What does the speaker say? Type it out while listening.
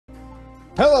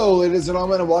Hello, ladies and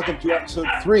gentlemen, and welcome to episode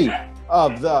 3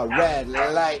 of the Red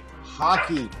Light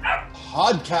Hockey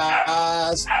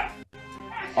Podcast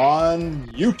on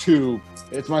YouTube.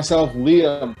 It's myself,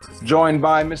 Liam, joined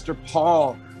by Mr.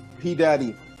 Paul P.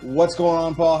 Daddy. What's going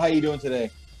on, Paul? How you doing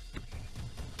today?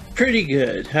 Pretty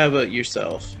good. How about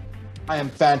yourself? I am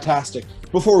fantastic.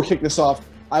 Before we kick this off,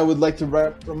 I would like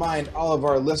to remind all of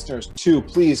our listeners to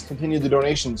please continue the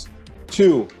donations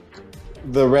to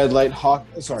the Red Light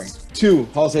to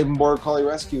Hall's Haven Border Collie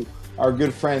Rescue, our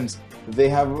good friends. They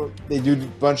do a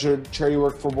bunch of charity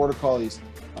work for Border Collies,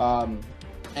 and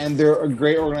they're a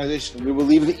great organization. We will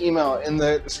leave the email in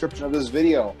the description of this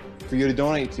video for you to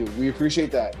donate to. We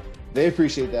appreciate that. They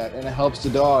appreciate that, and it helps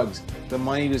the dogs. The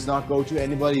money does not go to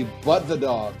anybody but the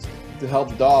dogs to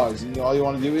help dogs, and all you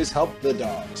want to do is help the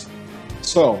dogs.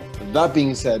 So, that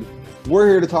being said, we're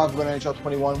here to talk about NHL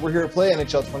 21. We're here to play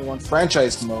NHL 21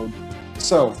 franchise mode.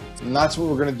 So, and that's what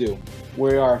we're going to do.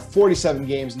 We are 47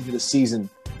 games into the season.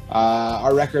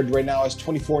 Our record right now is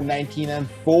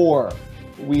 24-19-4.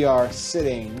 We are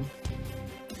sitting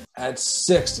at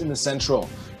 6th in the Central.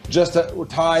 We're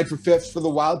tied for 5th for the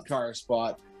wild card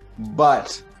spot.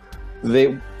 But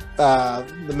the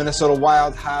Minnesota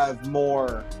Wild have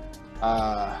more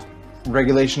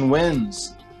regulation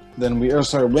wins than we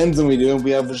do.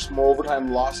 We have just more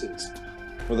overtime losses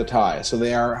for the tie, so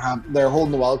they're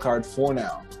holding the wild card for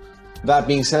now. That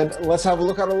being said, let's have a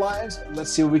look at our lives.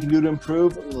 Let's see what we can do to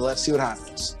improve. Let's see what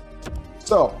happens.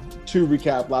 So, to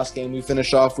recap, last game we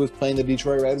finished off with playing the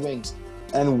Detroit Red Wings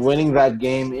and winning that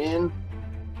game in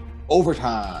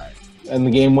overtime. And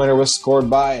the game winner was scored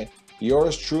by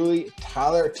yours truly,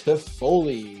 Tyler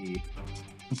Toffoli.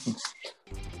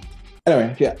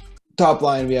 Anyway, yeah. Top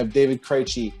line, we have David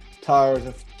Krejci, Tyler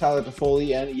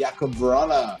Toffoli, and Jakub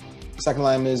Vrana. Second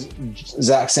line is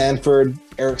Zach Sanford,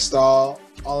 Eric Stahl,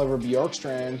 Oliver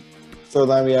Bjorkstrand. Third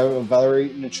line, we have Valery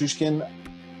Nichushkin,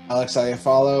 Alex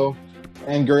Iafallo,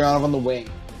 and Gurionov on the wing.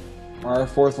 Our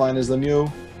fourth line is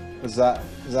Lemieux,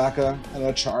 Zaka, and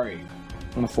Achari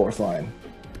on the fourth line.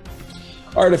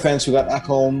 Our defense, we got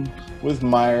Ekholm with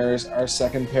Myers. Our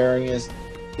second pairing is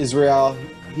Israel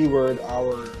Hayward,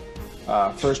 our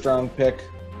first-round pick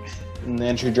in the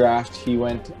entry draft. He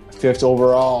went 5th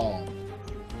overall.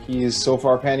 He is so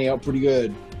far panning out pretty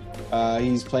good.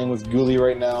 He's playing with Gooley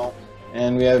right now.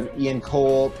 And we have Ian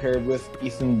Cole paired with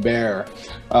Ethan Bear.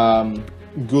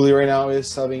 Gooley right now is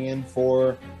subbing in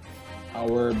for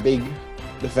our big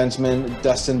defenseman,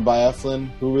 Dustin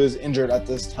Byfuglien, who is injured at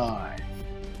this time.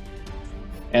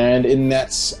 And in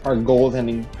nets, our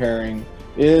goaltending pairing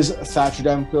is Thatcher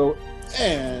Demko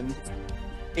and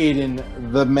Aiden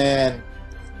the Man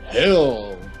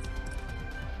Hill.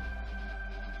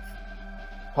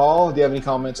 Paul, do you have any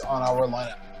comments on our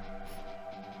lineup?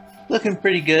 Looking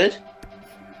pretty good.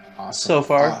 Awesome. So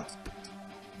far.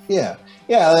 Yeah.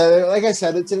 Like I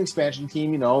said, it's an expansion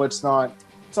team. It's not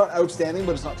outstanding,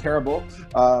 but it's not terrible.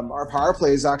 Our power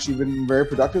play has actually been very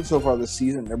productive so far this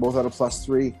season. They're both at a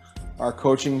 +3. Our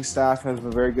coaching staff has a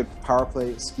very good power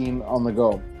play scheme on the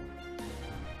go.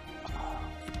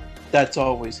 That's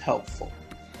always helpful.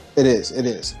 It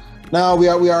is. Now we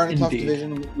are in a tough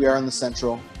division. We are in the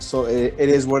Central, so it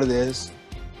is what it is.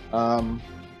 So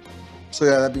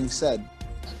yeah, that being said,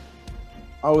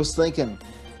 I was thinking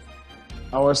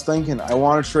I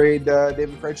want to trade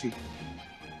David Krejci.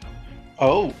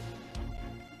 Oh.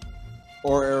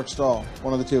 Or Eric Stahl,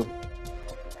 one of the two.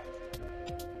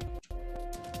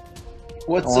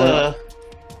 What's go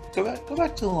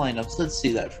back to the lineups. Let's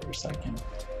see that for a second.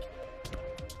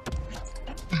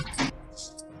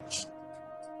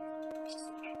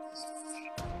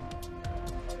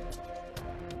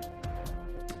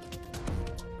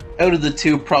 Out of the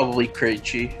two, probably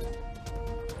Krejci.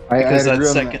 Because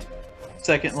that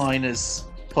second line is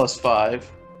 +5.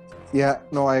 Yeah,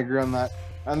 no, I agree on that.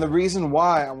 And the reason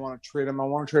why I want to trade him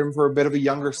for a bit of a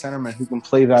younger centerman who can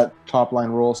play that top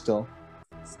line role still.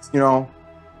 Not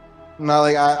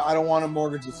like I don't want to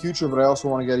mortgage the future, but I also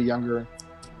want to get a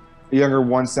younger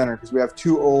one center because we have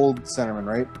 2 old centermen,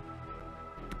 right?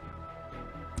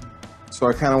 So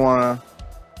I kind of want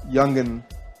to youngen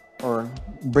or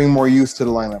bring more youth to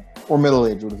the lineup, or middle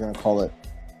age, what we're going to call it.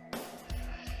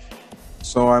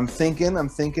 So I'm thinking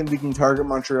we can target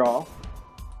Montreal.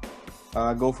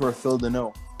 Go for a Phil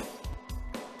Deneau.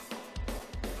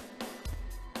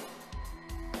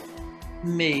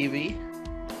 Maybe.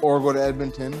 Or go to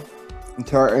Edmonton and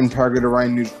target a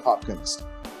Ryan Nugent-Hopkins.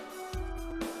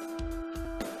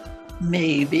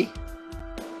 Maybe.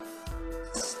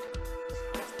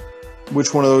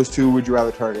 Which one of those two would you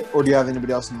rather target? Or do you have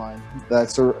anybody else in mind?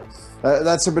 That's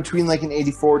between like an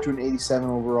 84 to an 87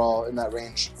 overall in that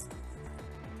range.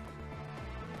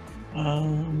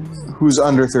 Who's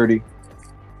under 30?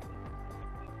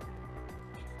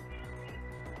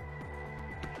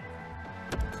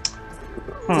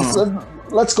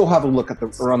 Let's go have a look at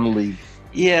around the league.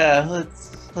 Yeah,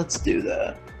 let's do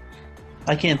that.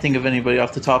 I can't think of anybody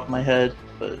off the top of my head,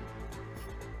 but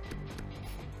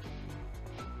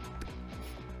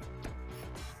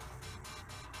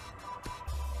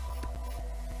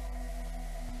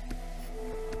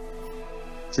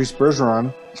Patrice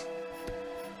Bergeron.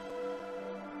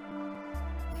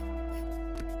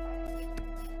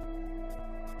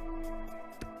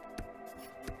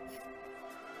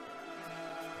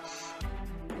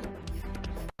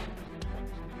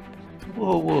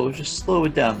 Whoa, just slow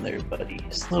it down there, buddy.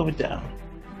 Slow it down.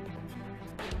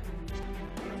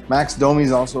 Max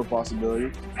Domi's also a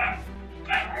possibility.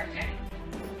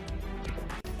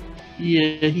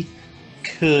 Yeah, he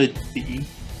could be.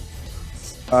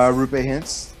 Rupe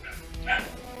Hintz.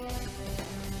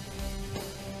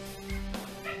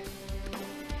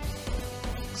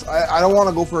 I don't want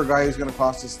to go for a guy who's going to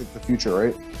cost us like the future,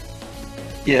 right?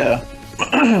 Yeah.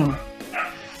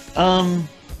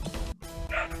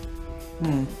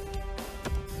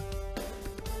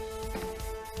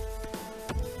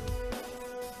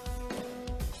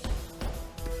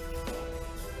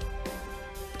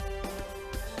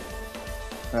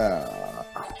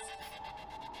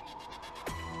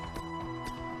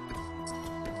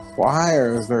 Why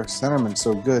is their centerman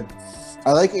so good?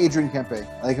 I like Adrian Kempe.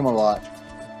 I like him a lot.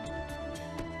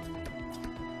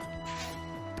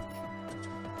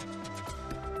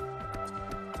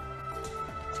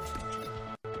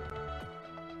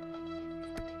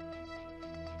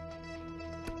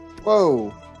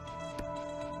 Whoa.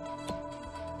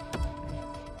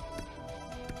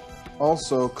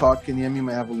 Also, Kotkaniemi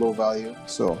might have a low value,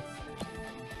 so.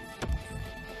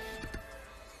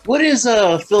 What is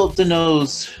Philip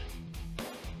Deneau's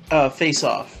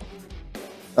face-off?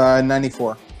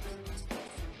 94.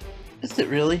 Is it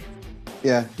really?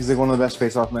 Yeah, he's like one of the best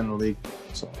face-off men in the league.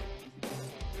 So.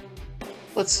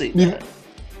 Let's see. Yeah.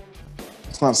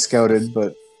 It's not scouted,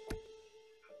 but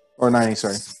or 90,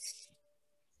 sorry.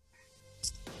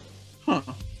 Huh.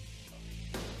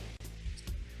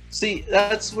 See,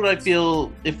 that's what I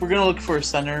feel. If we're gonna look for a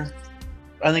center,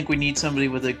 I think we need somebody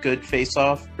with a good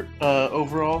face-off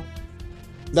overall.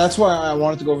 That's why I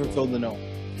wanted to go for Phil Deneau.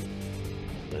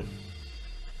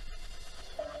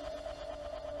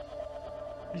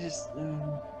 Just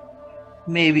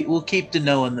maybe we'll keep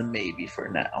Deneau in the maybe for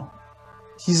now.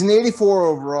 He's an 84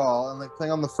 overall, and like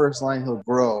playing on the first line, he'll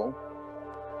grow.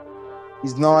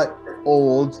 He's not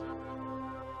old,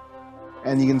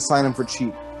 and you can sign him for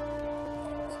cheap.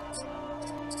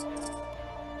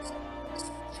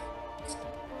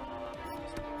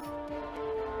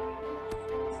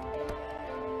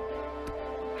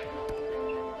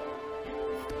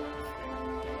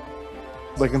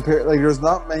 Like there's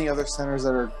not many other centers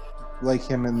that are like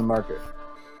him in the market.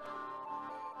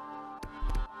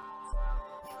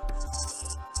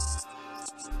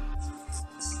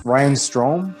 Ryan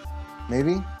Strome,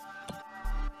 maybe.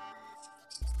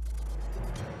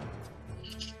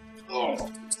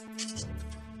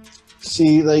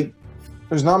 See, like,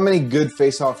 there's not many good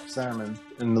face-off centermen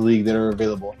in the league that are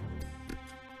available.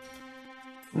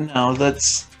 No,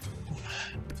 that's.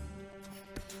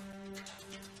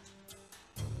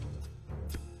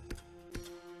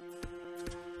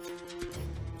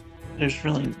 There's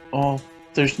really,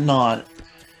 there's not.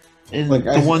 And like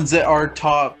the ones that are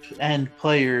top end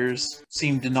players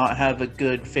seem to not have a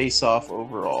good face-off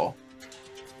overall.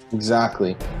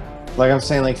 Exactly. Like I'm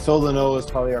saying, like Phil Deneau is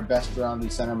probably our best rounded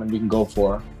centerman we can go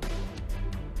for.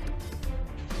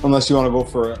 Unless you want to go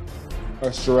for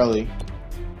a Cirelli.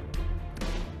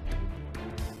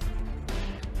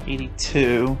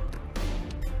 82.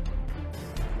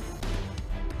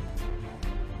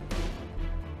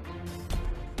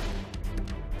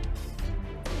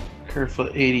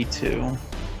 Kerfoot 82.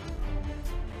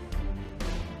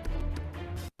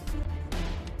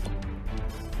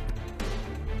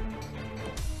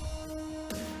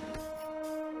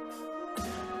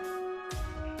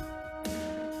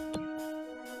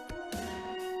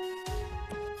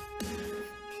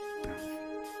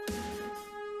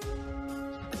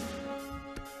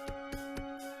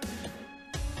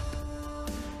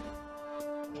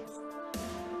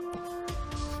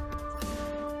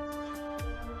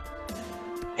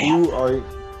 Who are?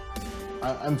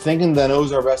 I'm thinking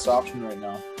Deneau's our best option right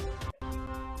now.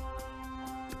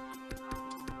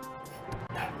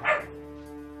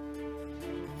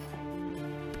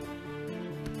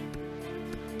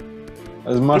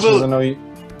 As much as I know you.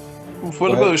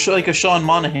 What about like a Sean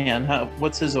Monahan?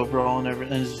 What's his overall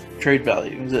and his trade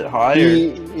value? Is it high?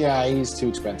 Yeah, he's too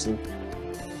expensive.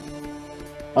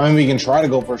 I mean, we can try to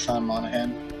go for Sean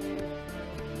Monahan.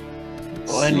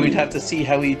 Well, and we'd have to see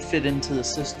how he'd fit into the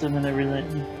system and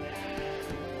everything.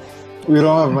 We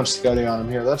don't have much scouting on him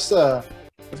here. Let's get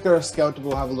our scout to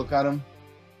go have a look at him.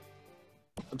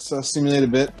 Let's simulate a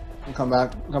bit and come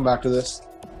back to this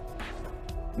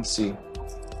and see.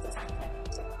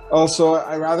 Also,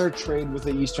 I'd rather trade with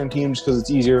the Eastern team just because it's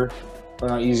easier, or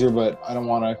not easier, but I don't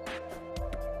want to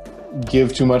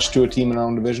give too much to a team in our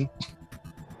own division.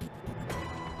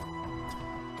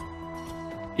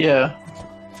 Yeah.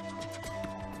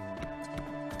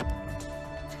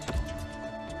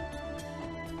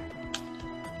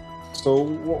 So,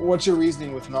 what's your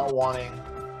reasoning with not wanting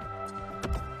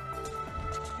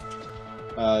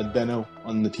Deno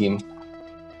on the team?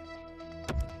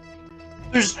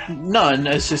 There's none.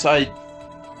 It's just I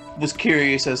was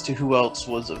curious as to who else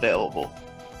was available.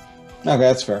 Okay,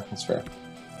 that's fair. That's fair.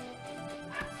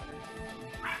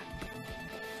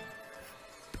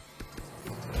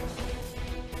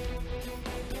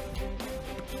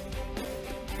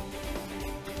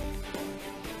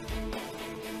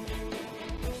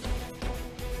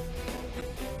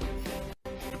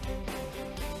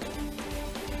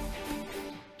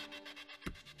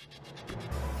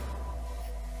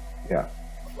 Yeah.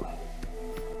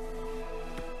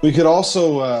 We could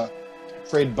also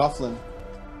trade Bufflin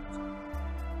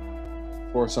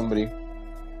for somebody.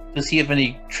 Does he have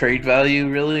any trade value,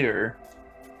 really, or?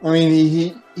 I mean,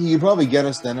 he could probably get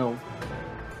us Deno.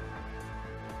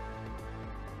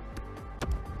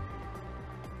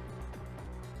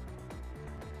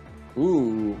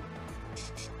 Ooh.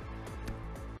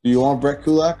 Do you want Brett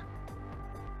Kulak?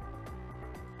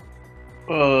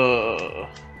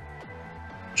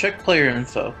 Check player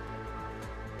info.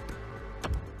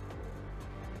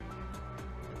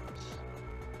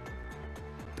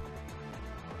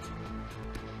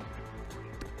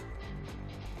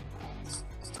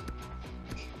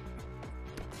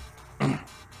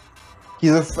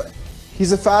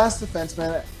 He's a fast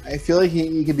defenseman. I feel like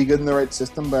he could be good in the right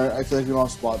system, but I feel like we don't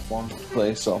have spot for him to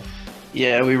play. So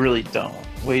yeah, we really don't.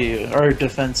 Our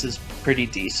defense is pretty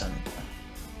decent.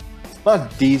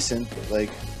 Not decent, but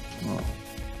like. Oh.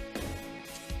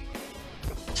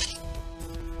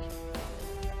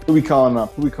 Who we calling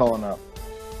up?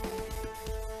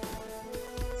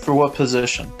 For what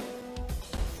position?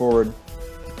 Forward.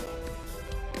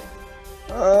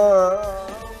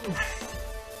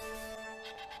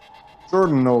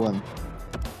 Jordan Nolan.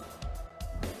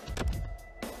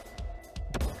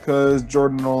 Because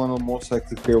Jordan Nolan will most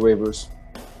likely clear waivers.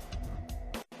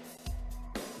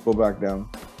 Go back down.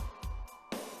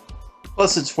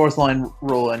 Plus, it's fourth line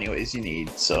role anyways you need,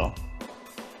 so.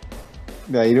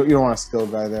 Yeah, you don't want a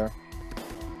skilled guy there.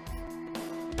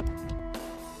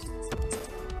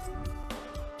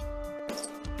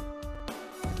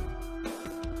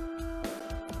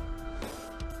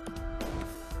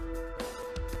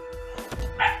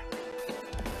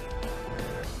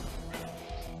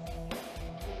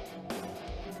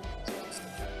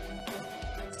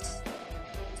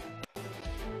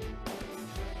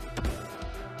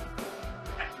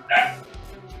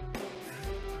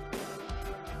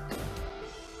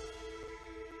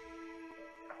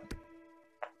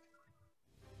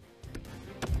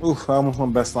 Oof, I almost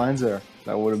went best lines there.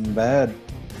 That would have been bad.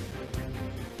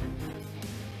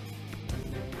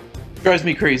 Drives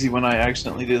me crazy when I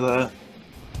accidentally do that.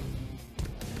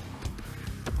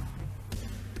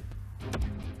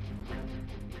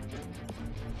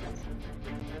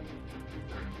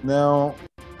 Now,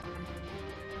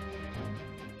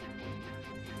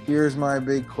 here's my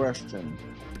big question.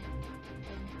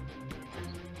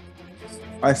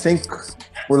 I think,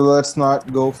 well, let's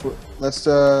not go for, let's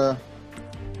go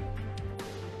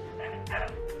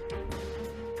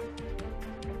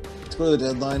to the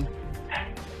deadline.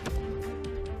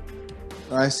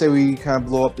 I say we kind of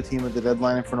blow up the team at the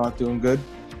deadline if we're not doing good.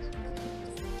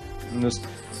 And just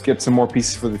get some more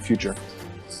pieces for the future.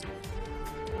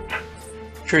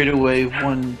 Trade away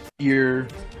 1 year,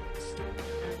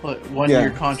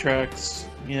 year contracts,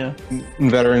 yeah.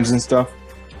 And veterans and stuff.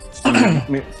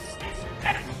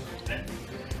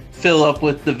 Fill up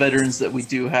with the veterans that we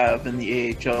do have in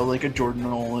the AHL, like a Jordan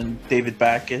Nolan, David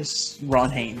Backes,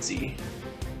 Ron Hainsey.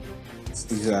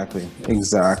 Exactly.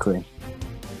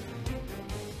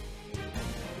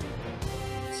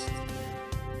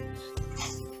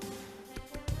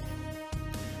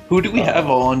 Who do we have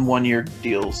all on 1 year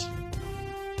deals?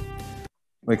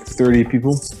 Like 30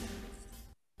 people.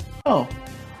 Oh.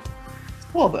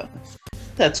 Well then.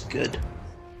 That's good.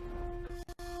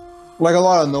 Like a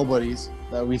lot of nobodies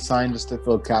that we signed just to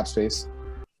fill cap space.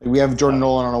 Like we have Jordan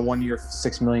Nolan on a 1 year,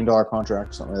 $6 million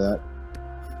contract, something like that.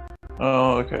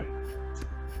 Oh, okay.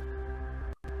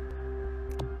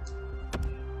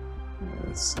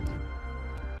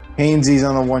 Hainsey's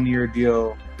on a 1 year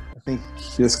deal. I think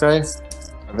this guy.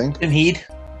 I think. And Heed.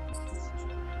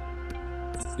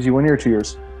 Is he 1 year or 2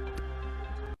 years?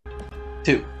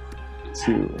 2.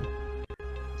 2.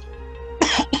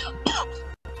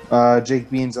 Jake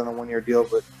Bean's on a 1 year deal,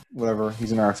 but whatever.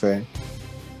 He's an RFA.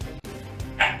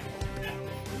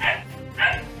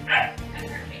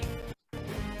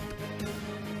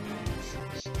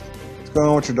 What's going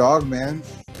on with your dog, man?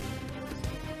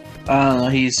 I don't know.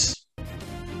 He's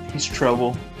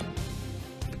trouble.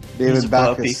 David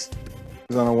Backus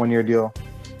is on a 1 year deal.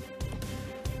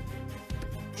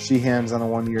 Sheehan's on a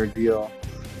 1 year deal.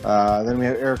 Then we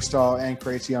have Eric Stahl and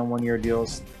Krejci on 1 year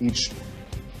deals each.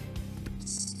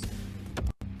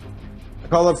 I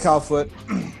call up Cal Foot.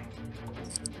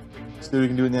 See what we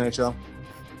can do in the NHL.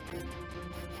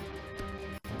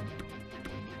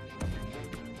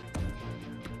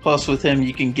 Plus, with him,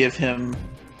 you can give him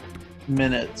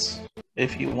minutes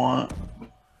if you want.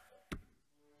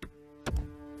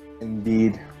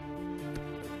 Indeed.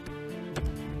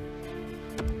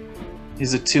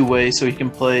 He's a two-way, so he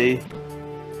can play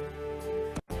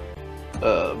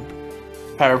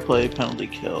power play, penalty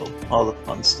kill, all the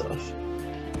fun stuff.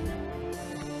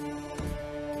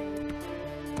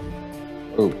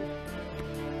 Oh.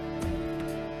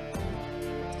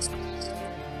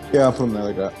 Yeah, I'll put him there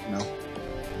like that. No.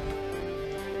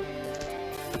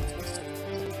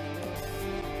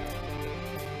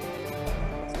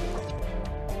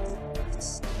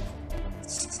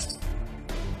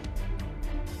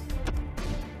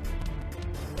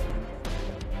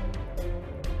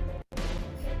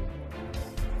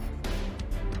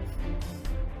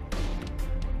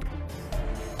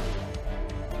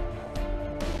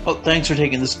 Oh, thanks for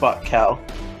taking the spot, Cal.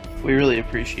 We really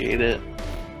appreciate it.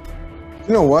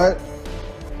 You know what?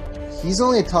 He's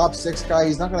only a top 6 guy.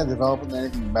 He's not going to develop into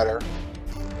anything better.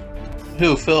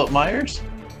 Who, Philip Myers?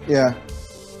 Yeah.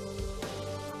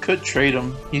 Could trade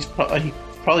him. He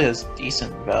probably has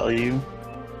decent value.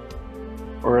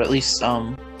 Or at least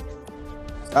some.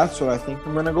 That's what I think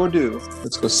I'm going to go do.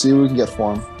 Let's go see what we can get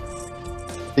for him.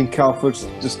 I think Cal Foot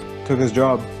just took his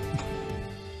job.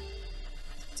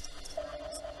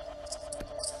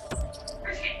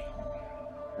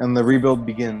 And the rebuild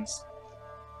begins.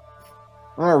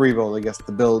 Not a rebuild, I guess,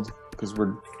 the build, because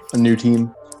we're a new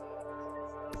team.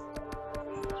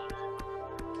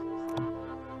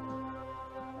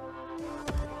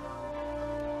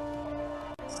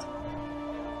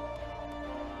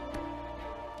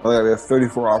 Oh yeah, we have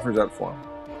 34 offers out for him.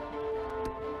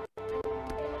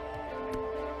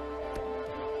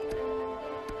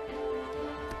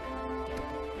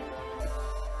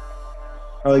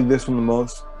 I like this one the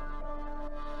most.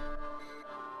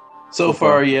 So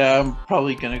far, yeah, I'm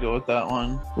probably going to go with that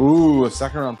one. Ooh, a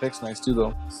second round pick's nice too,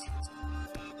 though.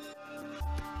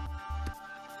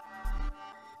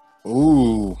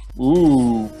 Ooh.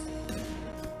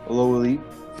 Low elite.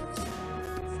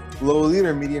 Low elite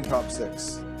or median top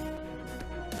 6?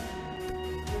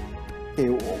 Okay,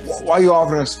 why are you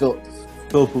offering us Phil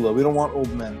Pula? We don't want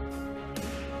old men.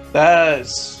 That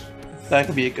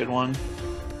could be a good one.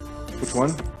 Which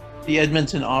one? The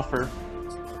Edmonton offer.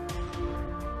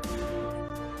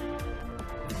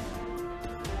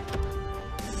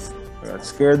 I got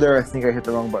scared there. I think I hit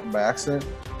the wrong button by accident.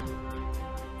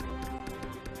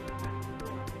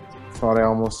 Thought I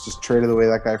almost just traded away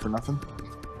that guy for nothing.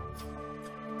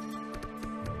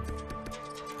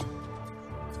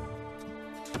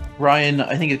 Ryan,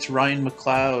 I think it's Ryan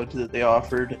McLeod that they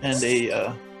offered, and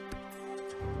a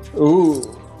Ooh,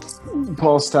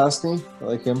 Paul Stastny. I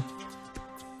like him.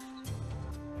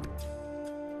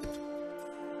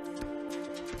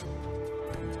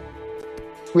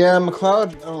 Yeah, McLeod,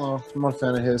 I don't know. I'm not a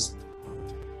fan of his.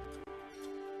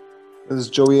 This is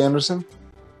Joey Anderson?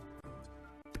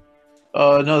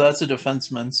 no, that's a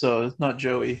defenseman, so it's not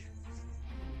Joey.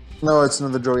 No, it's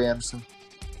another Joey Anderson.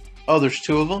 Oh, there's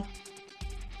 2 of them?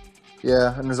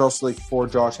 Yeah, and there's also like 4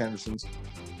 Josh Andersons.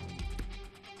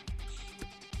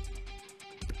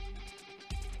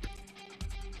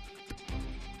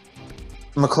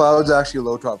 McLeod's actually a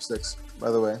low top 6,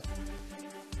 by the way.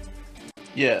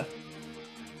 Yeah.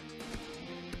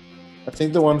 I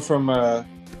think the one from, I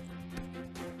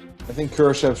think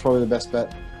Kurashev's probably the best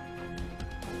bet.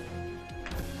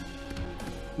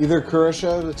 Either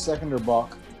Kurashev at second or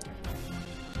Bach.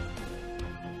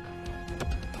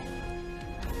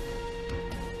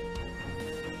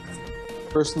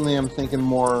 Personally, I'm thinking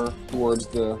more towards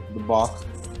the Bach.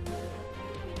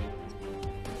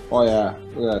 Oh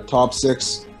yeah, top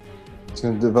 6. It's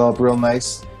going to develop real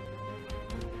nice.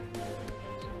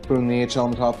 Put in the AHL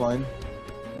on the top line.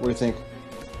 What do you think?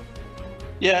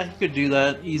 Yeah, you could do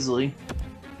that easily.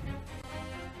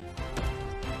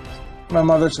 My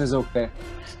mother says okay.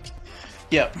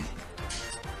 Yep.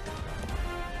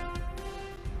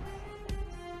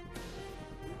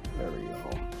 There we go.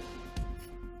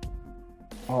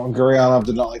 Oh, Guryanov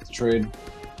did not like the trade.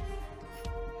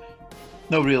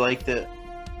 Nobody liked it.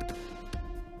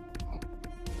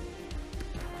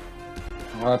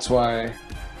 Well, that's why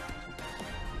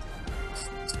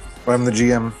I'm the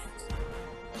GM.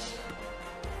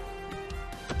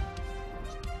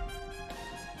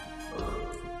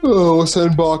 Oh, we'll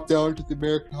send Bach down to the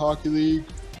American Hockey League.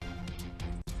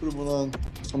 Put him on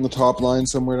the top line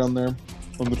somewhere down there.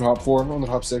 On the top 4, on the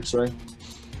top 6, sorry.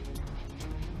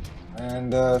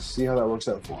 And see how that works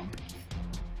out for him.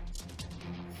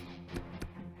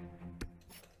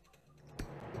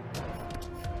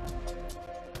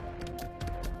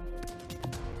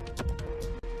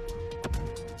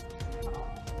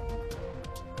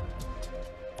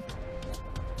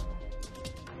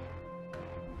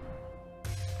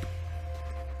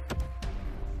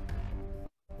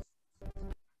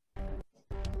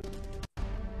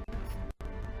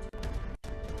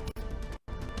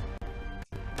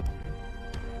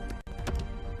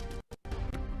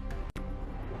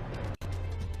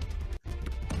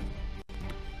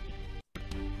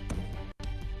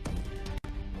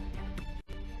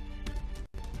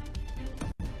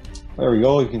 There we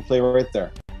go. You can play right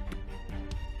there.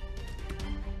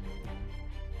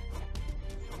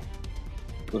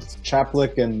 With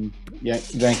Chaplik and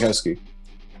Jankowski.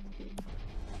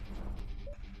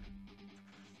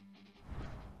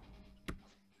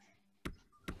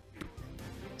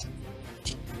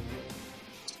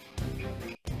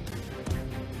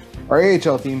 Our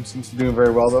AHL team seems to be doing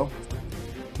very well, though.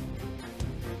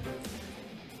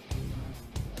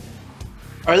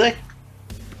 Are they?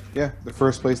 Yeah, the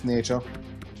first place in the AHL.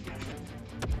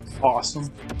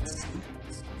 Awesome.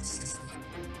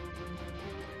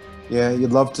 Yeah,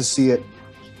 you'd love to see it.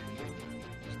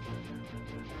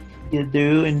 You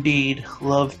do indeed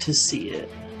love to see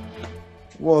it.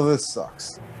 Well, this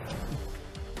sucks.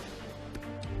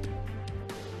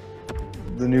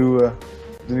 The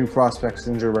new prospect's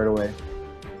injured right away.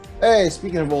 Hey,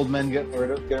 speaking of old men getting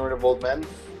rid of old men.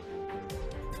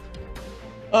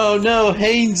 Oh no,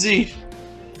 Hainsey.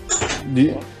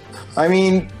 I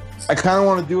mean, I kind of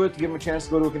want to do it to give him a chance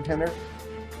to go to a contender.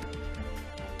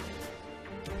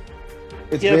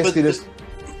 It's basically just.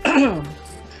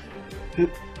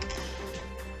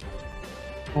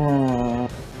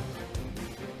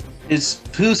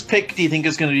 Whose pick do you think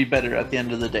is going to be better at the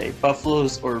end of the day,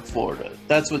 Buffalo's or Florida?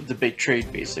 That's what the big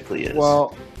trade basically is.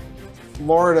 Well,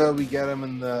 Florida, we get him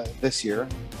in this year,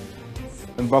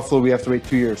 and Buffalo, we have to wait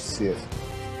 2 years to see it.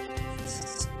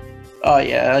 Oh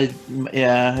yeah, I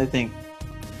think.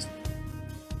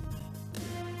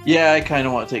 Yeah, I kind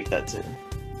of want to take that too.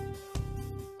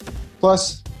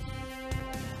 Plus,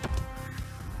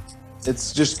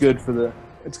 it's just good for the.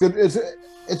 It's good.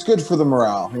 It's good for the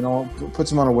morale. You know,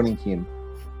 puts him on a winning team.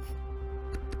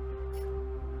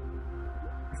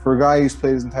 For a guy who's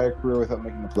played his entire career without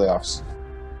making the playoffs.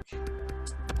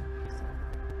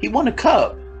 He won a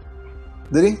cup.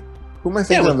 Did he? Who am I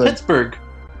thinking of? Yeah, with Pittsburgh.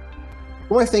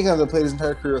 Who am I thinking of that played his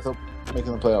entire career without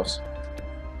making the playoffs?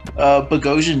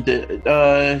 Bogosian did.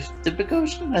 Did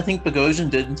Bogosian? I think Bogosian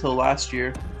did until last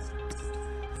year.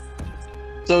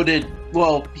 So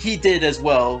he did as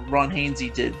well. Ron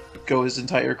Hainsey did go his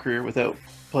entire career without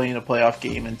playing a playoff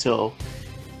game until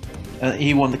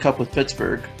he won the cup with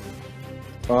Pittsburgh.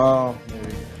 Oh,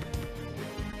 maybe.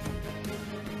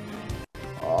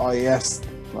 Oh, yes.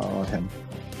 Oh, him.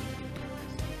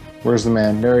 Where's the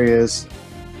man? There he is.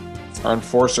 Our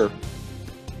enforcer.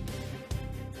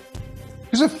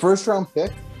 He's a first-round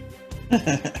pick?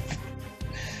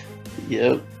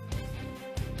 Yep.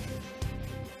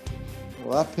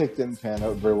 Well, that pick didn't pan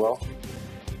out very well.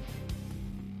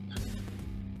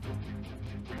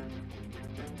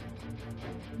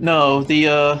 No,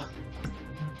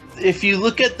 if you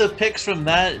look at the picks from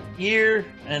that year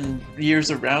and years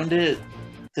around it,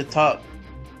 the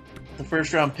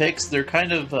first round picks, they're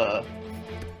kind of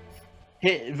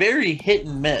very hit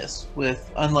and miss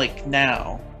with, unlike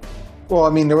now. Well, I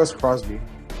mean, there was Crosby.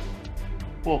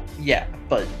 Well, yeah,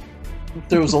 but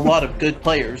there was a lot of good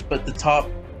players, but the top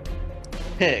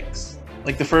picks,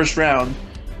 like the first round,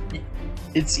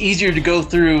 it's easier to go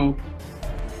through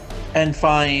and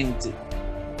find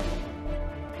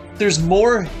there's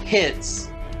more hits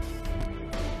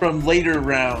from later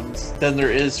rounds than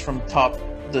there is from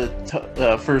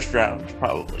the first round,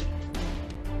 probably.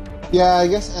 Yeah, I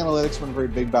guess analytics weren't very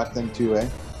big back then too, eh?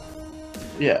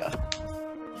 Yeah.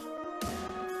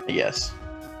 Yes.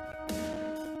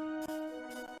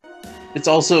 It's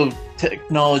also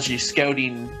technology,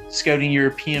 scouting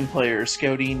European players,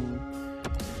 getting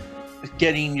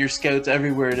your scouts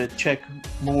everywhere to check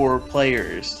more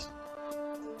players.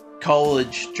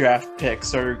 College draft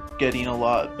picks are getting a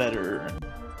lot better.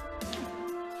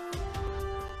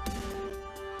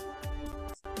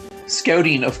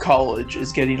 Scouting of college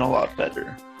is getting a lot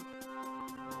better.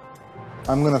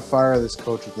 I'm gonna fire this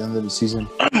coach at the end of the season.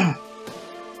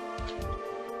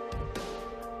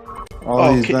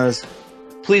 All he's done is...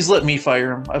 Please let me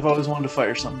fire him. I've always wanted to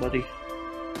fire somebody.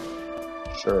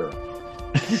 Sure.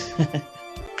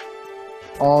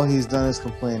 All he's done is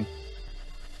complain.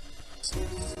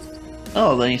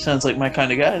 Oh, then he sounds like my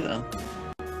kind of guy then.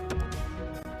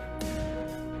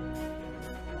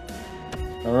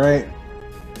 All right.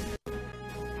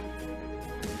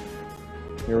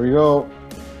 Here we go.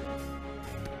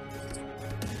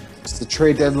 It's the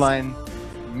trade deadline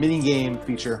mini game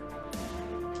feature.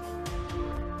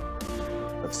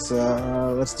 Let's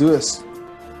do this.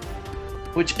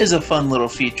 Which is a fun little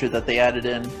feature that they added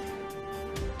in.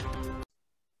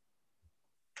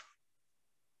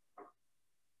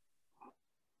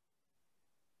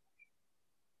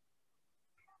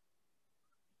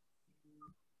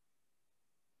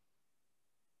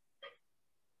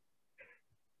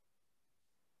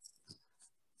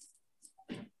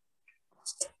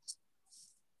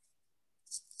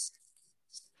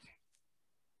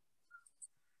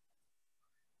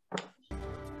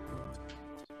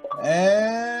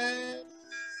 And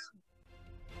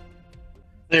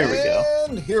there we go.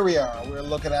 And here we are. We're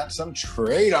looking at some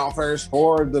trade offers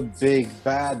for the big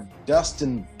bad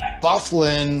Dustin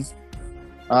Byfuglien,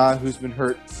 who's been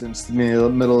hurt since the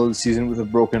middle of the season with a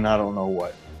broken I don't know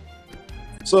what.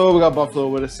 So we got Buffalo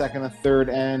with a second, a third,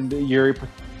 and Yuri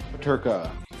Paterka.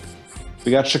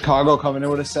 We got Chicago coming in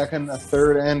with a second, a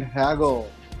third, and Hagel.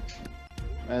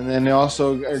 And then they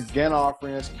also are again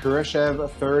offering us Kurashev, a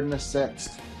third and a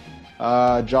sixth.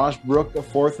 Josh Brook, a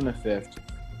fourth and a fifth.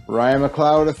 Ryan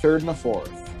McLeod, a third and a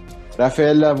fourth.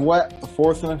 Raphael Lavoie, a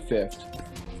fourth and a fifth.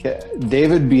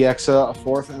 David Bieksa, a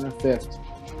fourth and a fifth.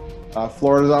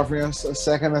 Florida's offering us a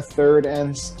second, a third,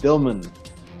 and Stillman.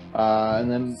 And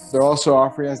then they're also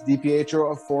offering us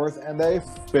DiPietro, a fourth and a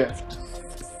fifth.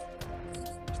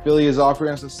 Philly is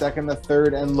offering us a second, a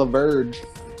third, and LaVerge.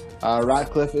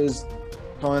 Ratcliffe is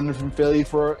coming in from Philly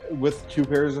with two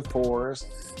pairs of fours.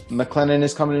 McLennan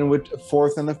is coming in with a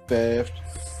fourth and a fifth.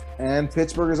 And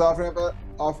Pittsburgh is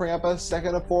offering up a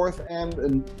second, a fourth,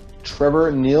 and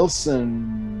Trevor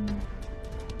Nielsen.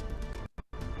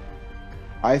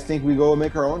 I think we go and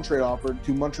make our own trade offer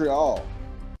to Montreal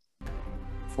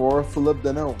for Philippe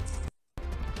Danault.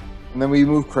 And then we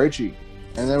move Krejci.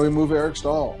 And then we move Eric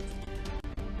Stahl.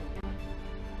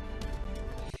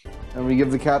 And we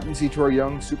give the captaincy to our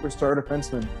young superstar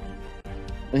defenseman.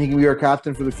 And he can be our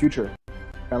captain for the future.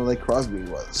 Kind of like Crosby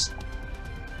was.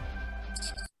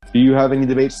 Do you have any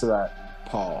debates to that,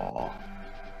 Paul?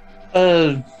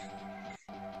 No,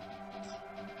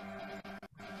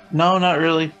 not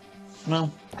really. No.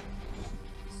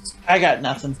 I got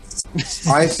nothing.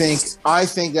 I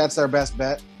think that's our best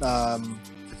bet.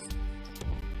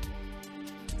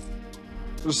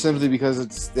 Just simply because it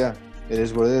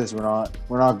is what it is. We're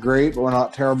not great, but we're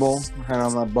not terrible. We're kind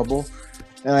of on that bubble.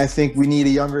 And I think we need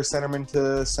a younger centerman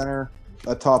to center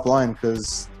a top line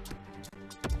because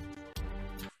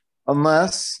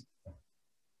unless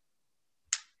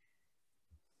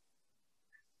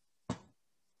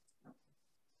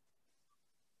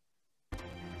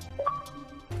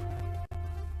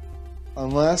do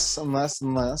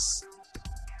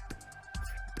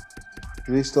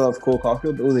they still have Cole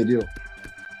Caulfield? Oh, they do.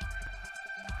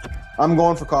 I'm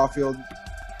going for Caulfield.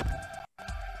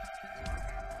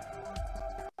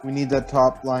 We need that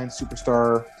top line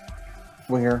superstar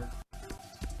winger.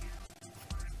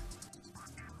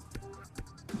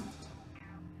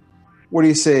 What do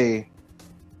you say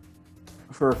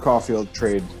for a Caulfield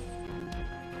trade?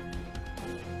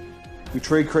 We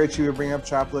trade Krejci, we bring up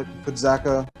Chaplik, we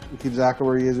keep Zaka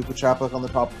where he is, we put Chaplik on the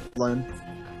top line.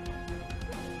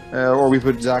 Or we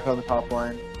put Zaka on the top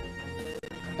line.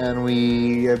 And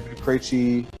we have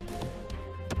Krejci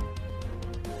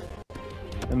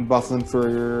and Byfuglien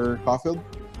for Caulfield.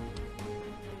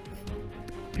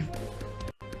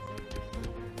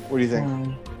 What do you think?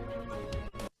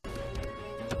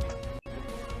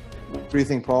 What do you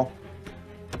think, Paul?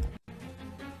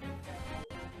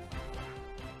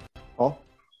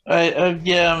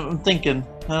 Yeah, I'm thinking.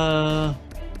 I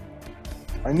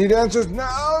need answers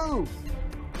now.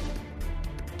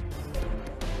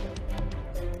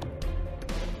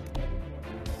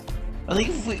 I think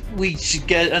if we should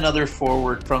get another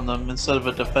forward from them instead of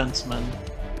a defenseman.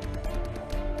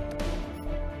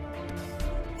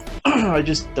 I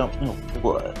just don't know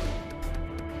what.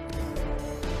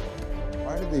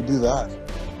 Why did they do that?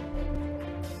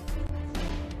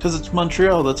 Because it's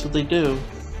Montreal, that's what they do.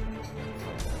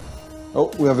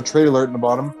 Oh, we have a trade alert in the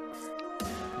bottom.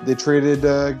 They traded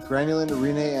Granulin,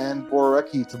 Rene, and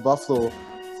Bororecki to Buffalo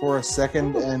for a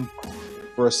second and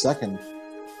for a second.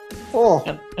 Oh,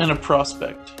 and a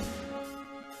prospect.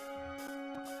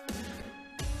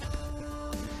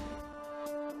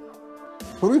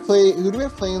 who do we play? Who do we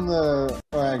have playing the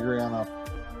Gurianov?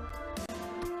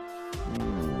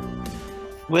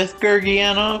 With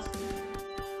Gurgianov?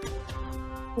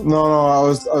 No, I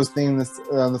was thinking this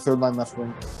on the third line left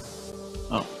wing.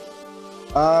 Oh.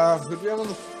 Who do we have on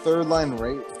the third line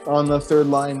right? On the third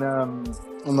line, on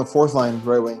the fourth line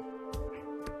right wing.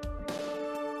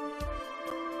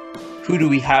 Who do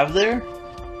we have there?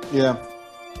 Yeah.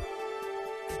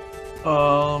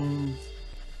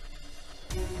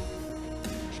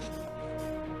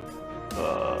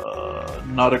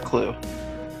 Not a clue.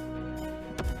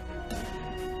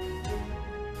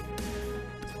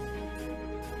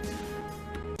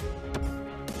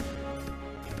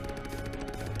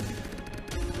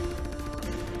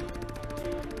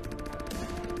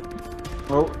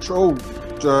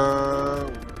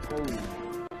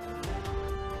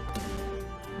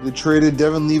 They traded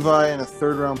Devin Levi and a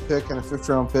third-round pick and a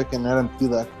fifth-round pick and Adam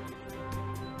Pilek.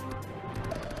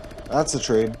 That's a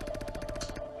trade.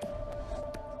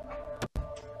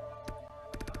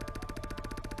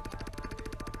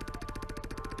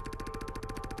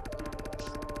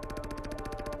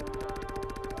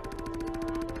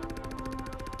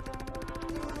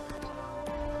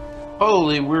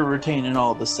 Holy, we're retaining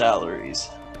all the salaries.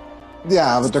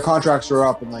 Yeah, but their contracts are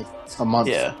up in like a month.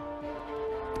 Yeah.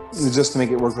 It's just to make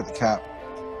it work with the cap.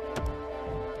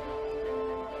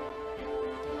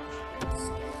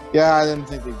 Yeah, I didn't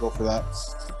think they'd go for that.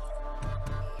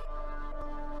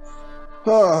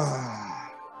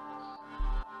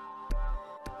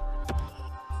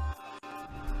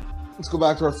 Let's go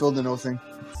back to our Phil Deneau thing.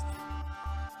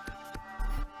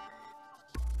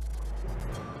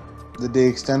 Did they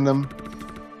extend them?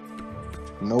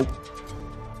 Nope.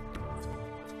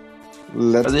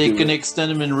 Are they going to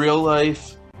extend him in real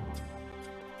life?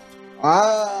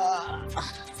 I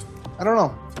don't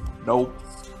know. Nope.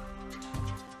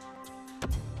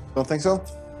 Don't think so?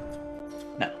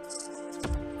 No.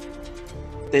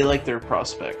 They like their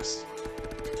prospects.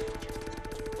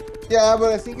 Yeah,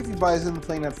 but I think if he buys in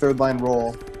playing that third line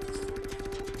role,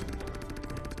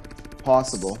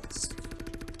 possible.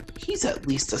 He's at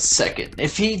least a second.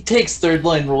 If he takes third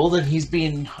line role, then he's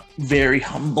being very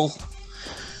humble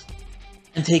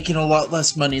and taking a lot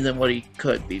less money than what he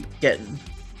could be getting.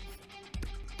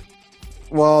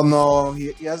 Well, no,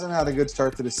 he hasn't had a good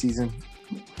start to the season.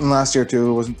 And last year too,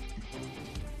 it wasn't.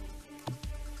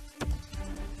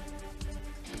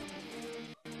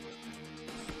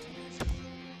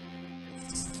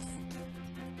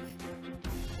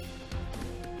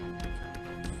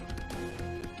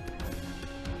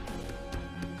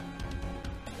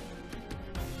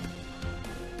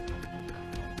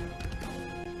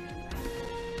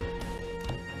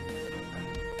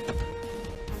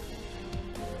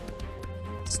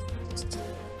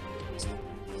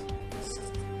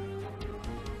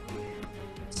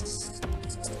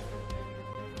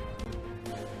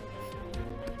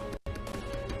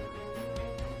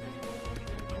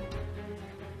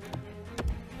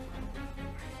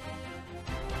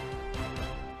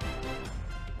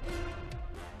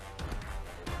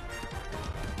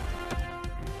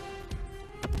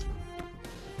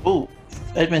 Oh,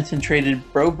 Edmonton traded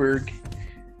Broberg.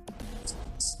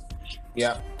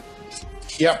 Yep.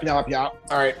 All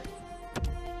right.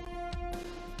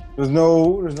 There's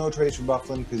no trades for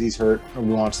Bufflin because he's hurt.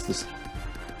 Nobody wants this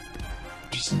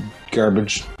piece of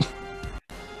garbage.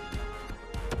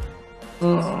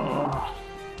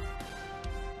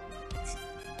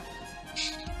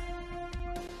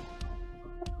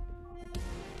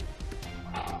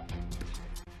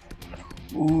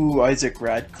 Ooh, Isaac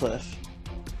Radcliffe.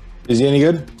 Is he any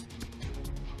good?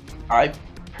 I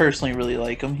personally really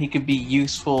like him. He could be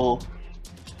useful.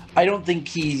 I don't think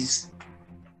he's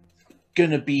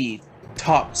gonna be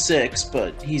top 6,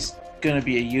 but he's gonna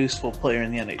be a useful player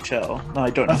in the NHL. Now,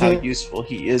 I don't know how useful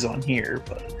he is on here,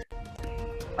 but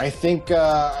I think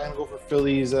I'm gonna go for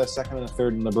Philly's second and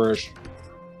third in the Burge.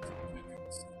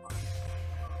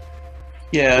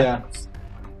 Yeah. Yeah.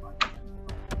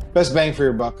 Best bang for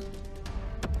your buck.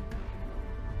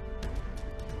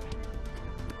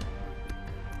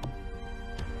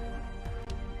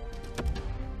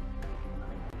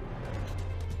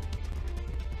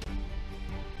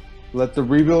 Let the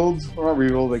rebuild, or not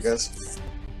rebuild, I guess.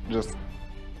 Just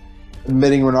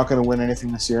admitting we're not going to win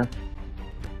anything this year.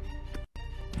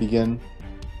 Begin.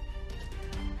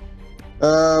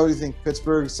 What do you think?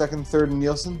 Pittsburgh, second, third, and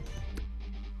Nielsen?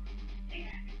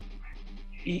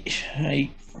 Can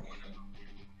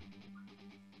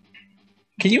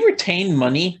you retain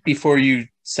money before you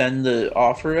send the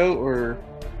offer out, or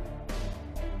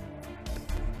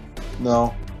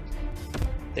No,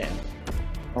 damn?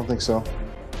 I don't think so.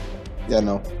 Yeah,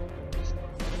 no.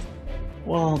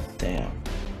 Well, damn.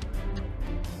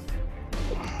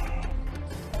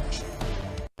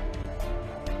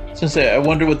 So I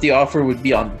wonder what the offer would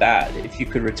be on that if you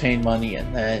could retain money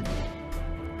and then.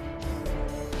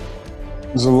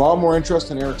 There's a lot more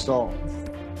interest in Eric Stahl.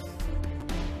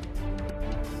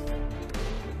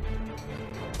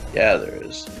 Yeah, there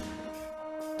is.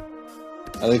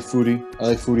 I like Foodie. I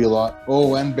like Foodie a lot.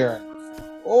 Oh, and Barron.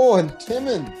 Oh, and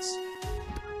Timmins.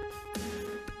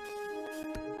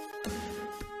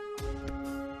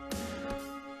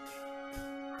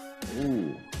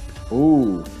 Ooh.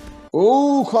 Ooh.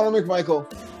 Ooh, Connor McMichael.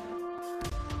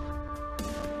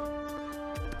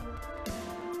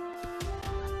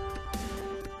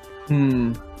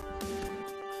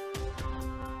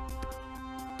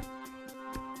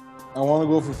 I want to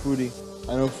go for Foodie.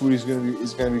 I know Foodie's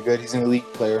gonna be good. He's an elite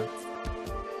player.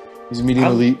 He's a medium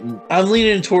elite. I'm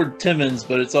leaning toward Timmins,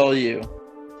 but it's all you.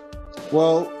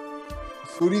 Well,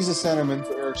 Foodie's a centerman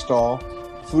for Eric Stahl.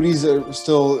 Foodie's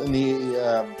still in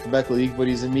the Quebec League, but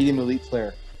he's a medium elite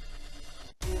player.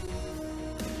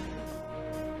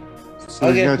 So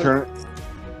Okay, he's gonna turn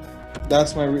it.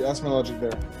 That's my logic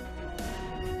there.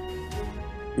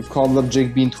 We've called up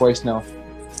Jake Bean twice now.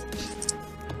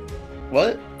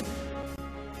 What?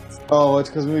 Oh, it's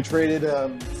because when we traded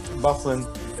Bufflin,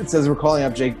 it says we're calling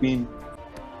up Jake Bean.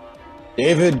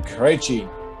 David Krejci.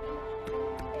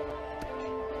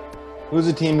 Who's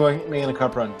the team making a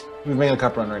cup run? Who's making a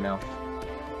cup run right now?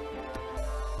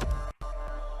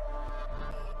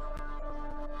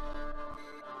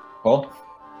 Paul?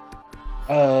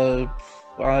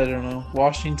 I don't know.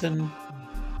 Washington?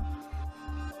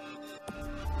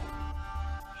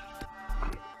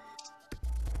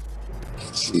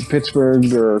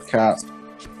 Pittsburgh or Cap?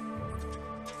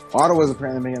 Ottawa's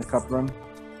apparently making a cup run,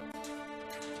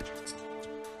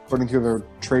 according to their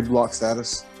trade block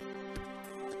status.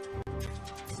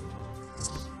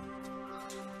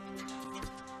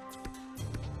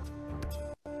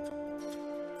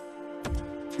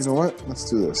 You know what? Let's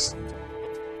do this.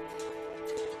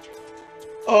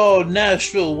 Oh,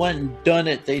 Nashville went and done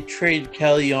it. They traded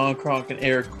Kelly Yonkronk and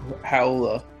Eric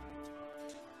Howla.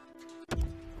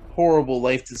 Horrible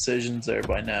life decisions there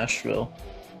by Nashville.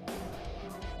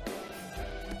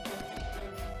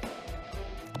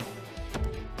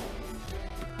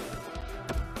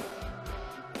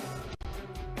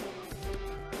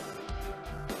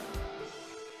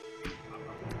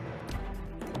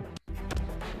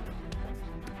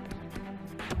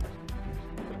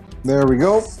 There we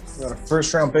go. We got a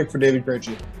first round pick for David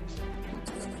Krejci.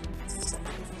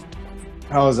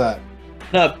 How was that?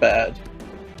 Not bad.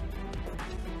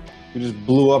 We just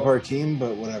blew up our team,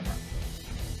 but whatever.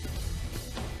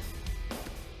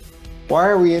 Why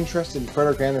are we interested in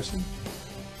Frederick Anderson?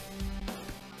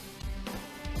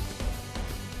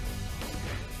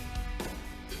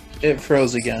 It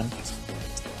froze again.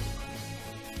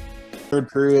 Third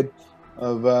period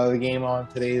of the game on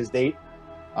today's date.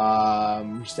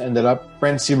 Just ended up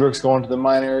Brent Seabrook's going to the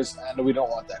minors, and we don't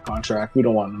want that contract. We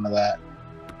don't want none of that.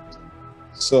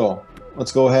 So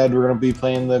let's go ahead. We're going to be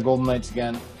playing the Golden Knights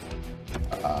again.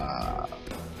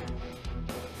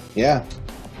 Yeah.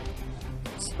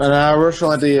 And we're just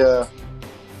going to let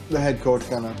the head coach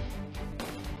kind of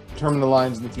determine the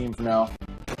lines of the team for now.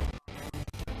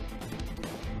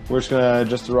 We're just going to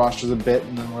adjust the rosters a bit,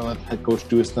 and then we're going to let the head coach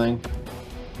do his thing.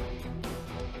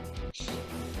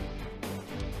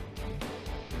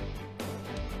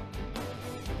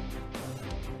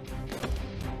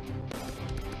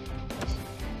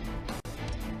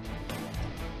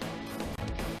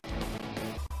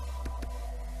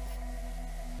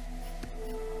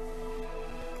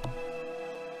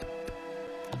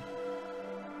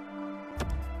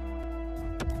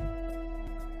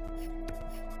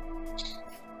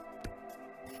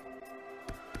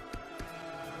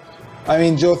 I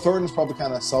mean, Joe Thornton's probably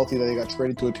kind of salty that he got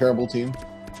traded to a terrible team.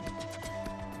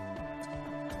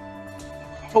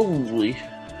 Holy.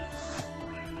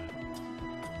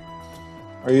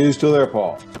 Are you still there,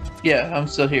 Paul? Yeah, I'm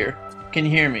still here. Can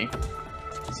you hear me?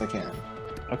 Yes, I can.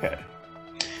 Okay.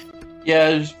 Yeah,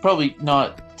 I was probably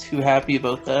not too happy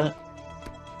about that.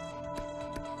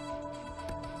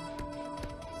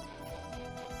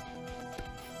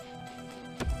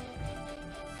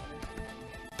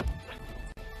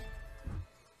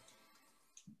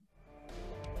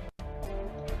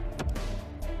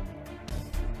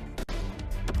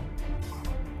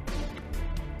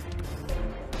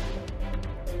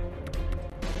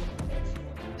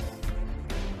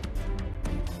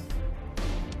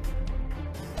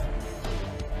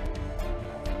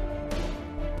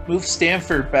 Move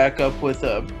Stanford back up with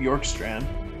Bjorkstrand.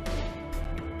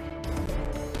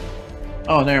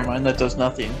 Oh, never mind. That does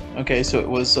nothing. Okay, so it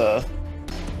was.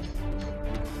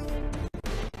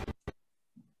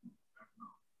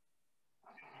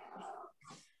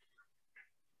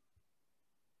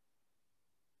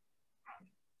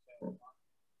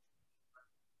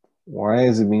 Why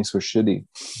is it being so shitty?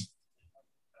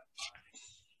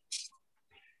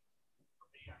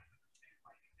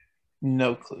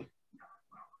 No clue.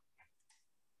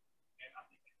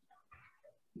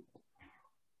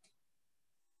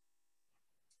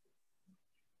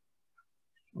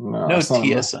 No, No that's not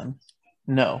enough. TSN.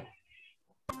 No.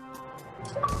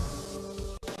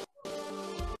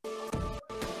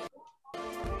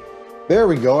 There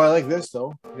we go. I like this,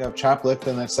 though. We have Chaplik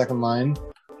in that second line.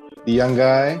 The young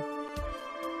guy.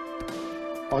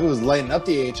 Oh, he was lighting up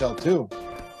the AHL, too.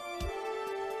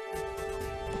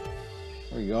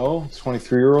 There we go.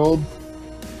 23-year-old.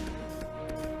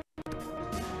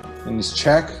 And he's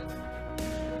Czech.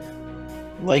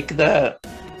 Like that.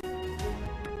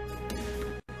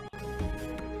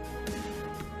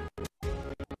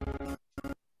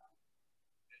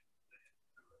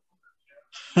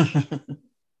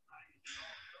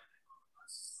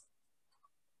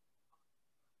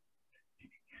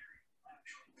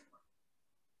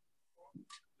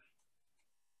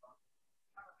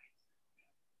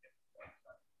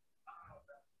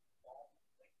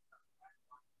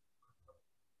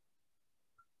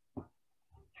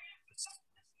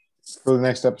 For the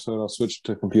next episode, I'll switch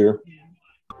to computer.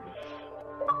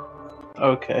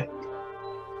 Okay.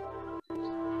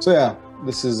 So, yeah,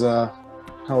 this is how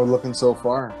we're looking so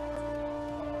far.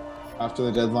 After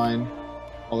the deadline,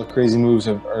 all the crazy moves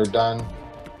are done.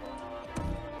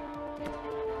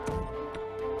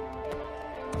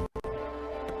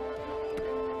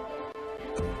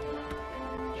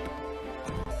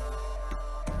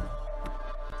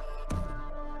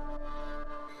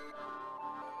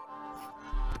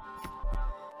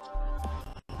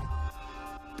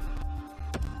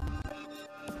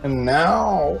 And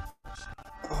now,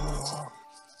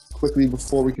 quickly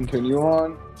before we continue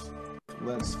on,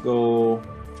 let's go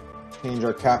change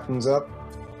our captains up.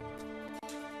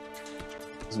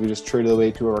 Because we just traded away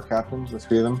two of our captains, the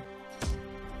three of them.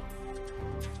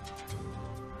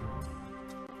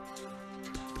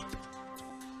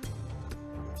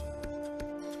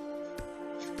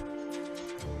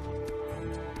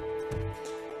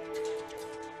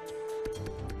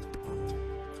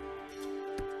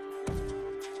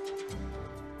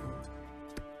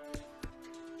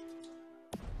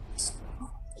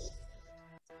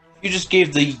 You just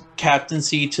gave the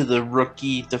captaincy to the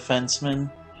rookie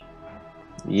defenseman.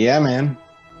 Yeah, man.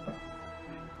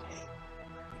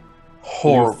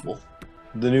 Horrible.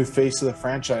 The new face of the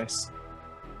franchise.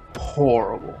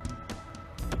 Horrible.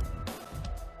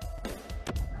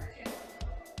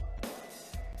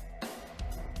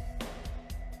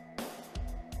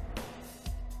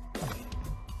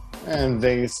 And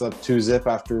Vegas up 2-0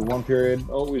 after one period.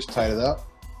 Oh, we just tied it up.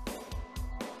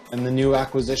 And the new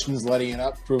acquisitions letting it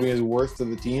up, proving his worth to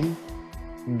the team.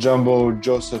 Jumbo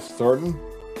Joseph Thornton.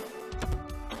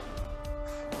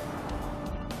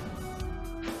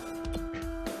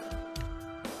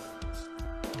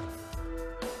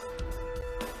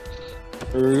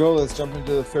 Here we go. Let's jump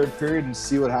into the third period and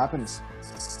see what happens.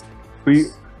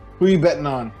 Who you betting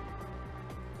on?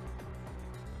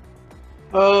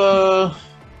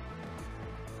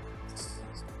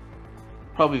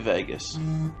 Probably Vegas.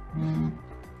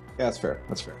 Yeah, that's fair.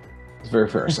 That's fair. It's a very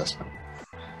fair assessment.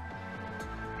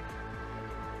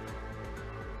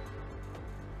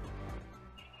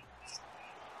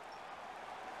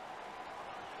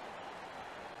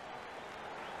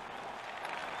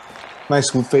 Nice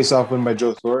face-off win by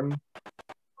Joe Thornton.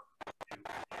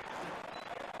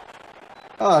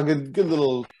 Ah, good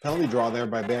little penalty draw there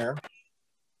by Bear.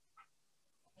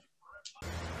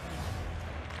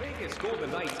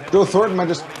 Joe Thornton might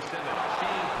just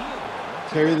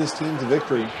carry this team to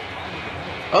victory.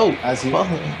 Oh, as he.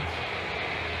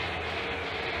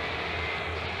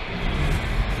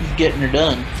 getting her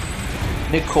done.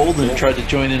 Nick Holden tried to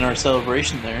join in our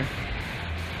celebration there.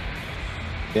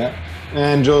 Yeah.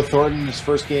 And Joe Thornton, his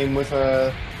first game with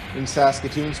in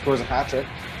Saskatoon, scores a hat trick.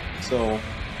 So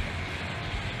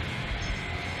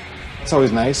that's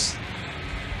always nice.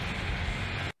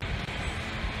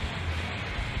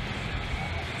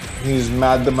 He's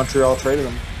mad that Montreal traded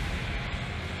him.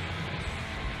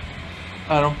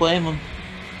 I don't blame him.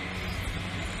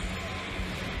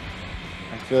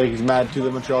 I feel like he's mad too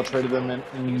that Montreal traded him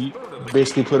and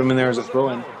basically put him in there as a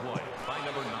throw-in.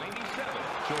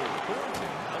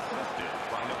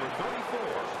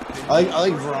 I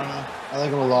like Verona. I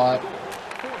like him a lot.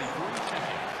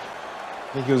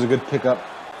 I think he was a good pickup.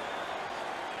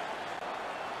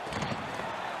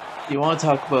 You want to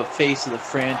talk about face of the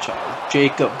franchise,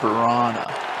 Jacob Verona.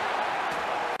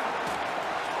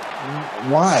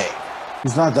 Why?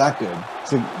 He's not that good.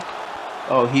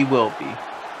 Oh, he will be.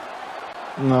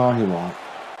 No, he won't.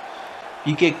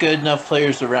 You get good enough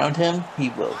players around him, he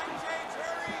will be.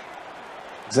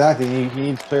 Exactly. He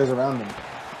needs players around him.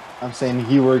 I'm saying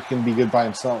Hayward can be good by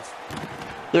himself.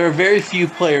 There are very few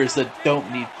players that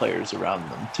don't need players around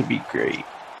them to be great.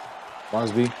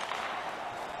 Crosby.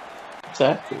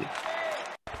 Exactly.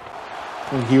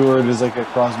 And Hayward is like a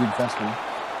Crosby defenseman.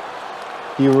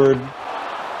 Hayward,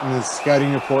 in the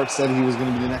scouting report, said he was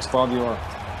going to be the next Bobby Orr.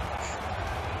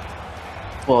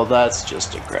 Well, that's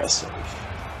just aggressive.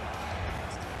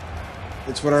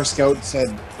 It's what our scout said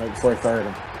right before I fired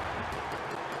him.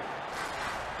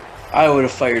 I would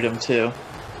have fired him too.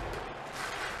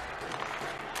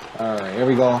 All right, here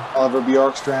we go. Oliver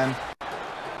Bjorkstrand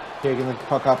taking the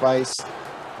puck up ice.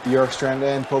 Bjorkstrand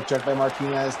in, poke check by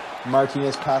Martinez.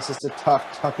 Martinez passes to Tuck.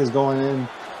 Tuck is going in.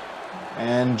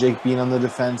 And Jake Bean on the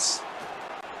defense.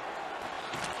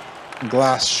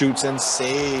 Glass shoots and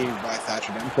saved by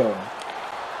Thatcher Demko.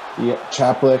 Yeah,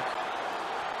 Chaplik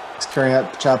is carrying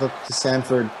out Chaplik to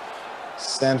Sanford.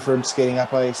 Sanford skating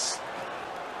up ice.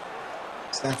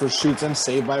 Sanford shoots and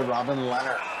saved by Robin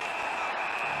Leonard.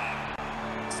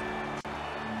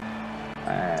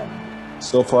 And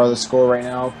so far the score right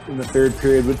now in the third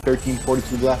period with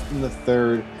 13:42 left in the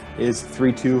third is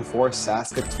 3-2 for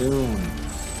Saskatoon.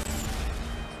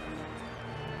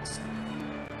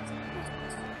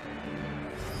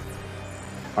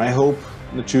 I hope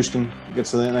Nichushkin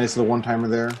gets a nice little one-timer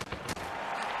there.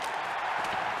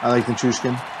 I like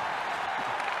Nichushkin.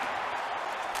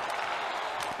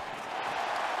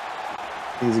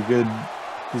 He's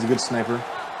a good sniper.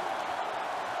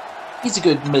 He's a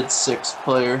good mid-six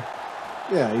player.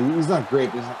 Yeah, he's not great,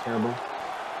 but he's not terrible.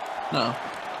 No.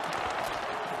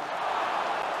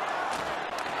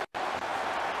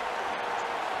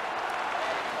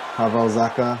 Pavel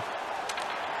Zacha.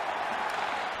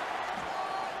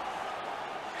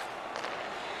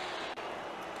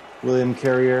 William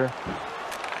Carrier.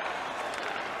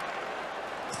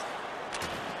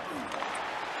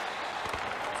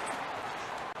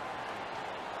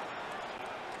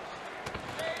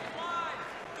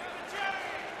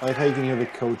 I like how you can hear the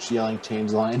coach yelling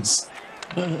change lines.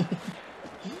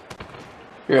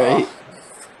 Right.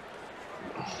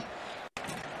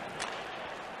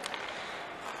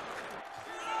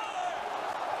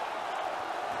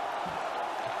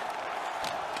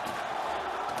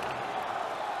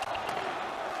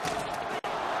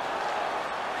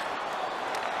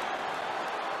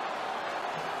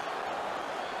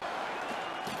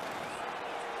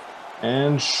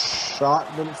 And shot,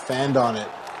 but fanned on it.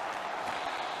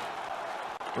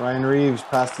 Ryan Reeves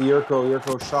passed to Yurko.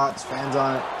 Yurko shots, fans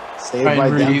on it. Saved by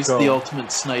Ryan Reeves, Demko. the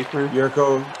ultimate sniper.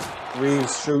 Yurko,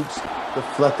 Reeves shoots,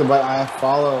 deflected by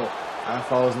Iafallo.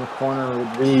 Iafallo's in the corner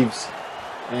with Reeves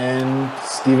and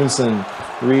Stevenson.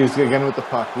 Reeves again with the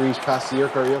puck. Reeves passes to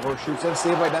Yurko. Yurko shoots and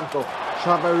saved by Demko.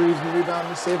 Shot by Reeves and rebound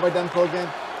and saved by Demko again.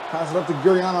 Pass it up to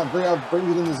Gurianov. Gurianov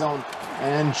brings it in the zone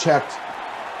and checked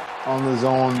on the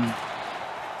zone.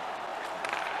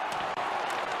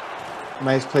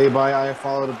 Nice play by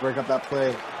Iafallo to break up that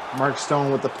play. Mark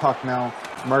Stone with the puck now.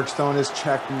 Mark Stone is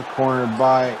checked in the corner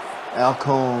by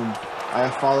Alcone.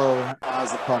 Iafallo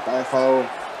has the puck. Iafallo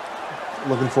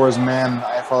looking for his man.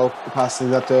 Iafallo passes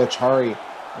it up to Achari.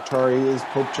 Achari is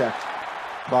poke checked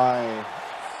by...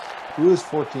 Who is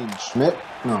 14? Schmidt?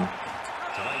 No.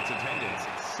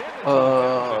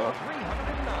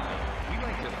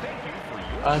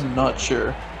 I'm not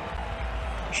sure.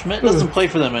 Schmidt doesn't play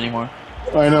for them anymore.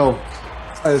 I know.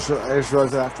 I just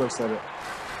realized that after I said it.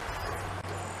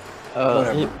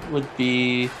 It would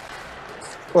be...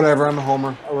 Whatever, I'm a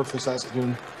homer. I work for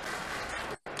Saskatoon.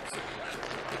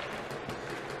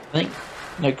 I think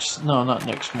not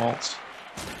Nick Schmaltz.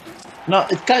 No,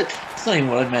 it's not even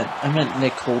what I meant. I meant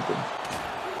Nick Holden.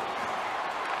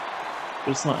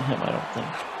 but it's not him, I don't think.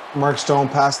 Mark Stone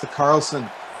pass to Carlson.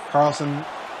 Carlson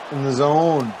in the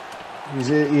zone.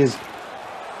 He is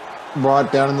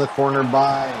brought down in the corner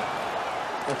by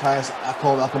Matthias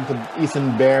Ekholm. Welcome to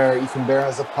Ethan Bear. Ethan Bear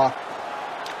has the puck.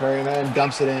 And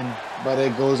dumps it in, but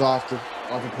it goes off the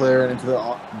player and into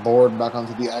the board, back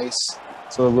onto the ice.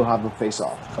 So we'll have a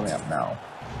face-off coming up now.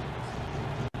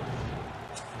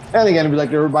 And again, we'd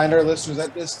like to remind our listeners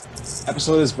that this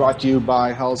episode is brought to you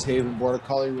by Hell's Haven Border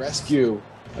Collie Rescue.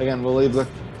 Again, we'll leave the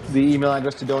email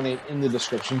address to donate in the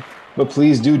description, but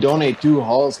please do donate to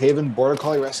Hell's Haven Border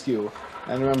Collie Rescue.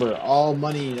 And remember, all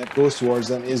money that goes towards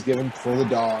them is given for the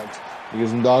dogs. It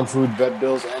gives them dog food, vet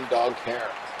bills, and dog care.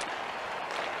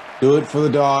 Do it for the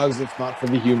dogs, if not for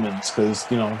the humans, because,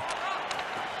 you know,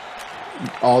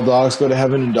 all dogs go to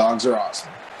heaven and dogs are awesome.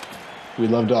 We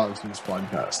love dogs in this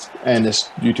podcast and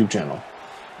this YouTube channel.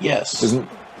 Yes. Isn't?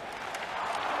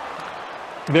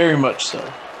 Very much so.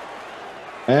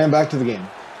 And back to the game.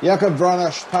 Jakub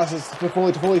Vrana passes to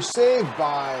Foley, saved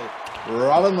by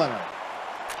Robin Leonard.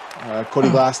 Cody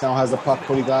Glass now has the puck.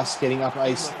 Cody Glass skating up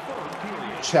ice.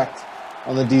 Checked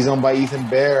on the D zone by Ethan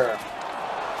Bear.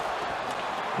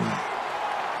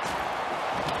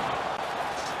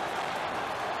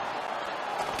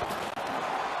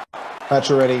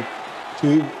 Pacioretty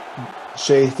to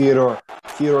Shea Theodore.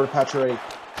 Theodore to Pacioretty.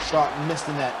 Shot missed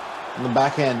the net on the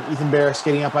back end. Ethan Bear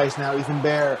skating up ice now. Ethan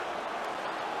Bear.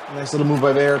 Nice little move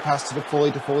by Bear. Pass to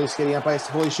Foley. Skating up ice.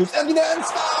 Foley shoots. Empty net and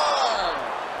score!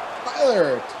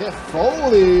 Tyler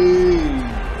Toffoli.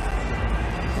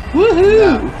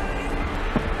 Woohoo! Now,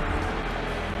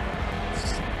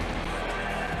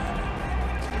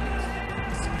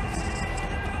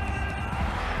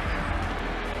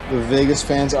 the Vegas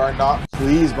fans are not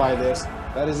pleased by this.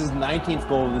 That is his 19th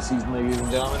goal of the season, ladies and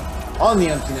gentlemen. On the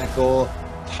empty net goal,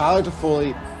 Tyler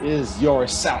Toffoli is your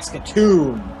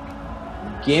Saskatoon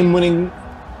game winner,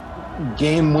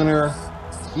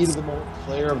 heat of the moment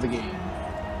player of the game.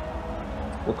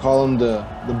 We'll call him the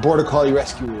Border Collie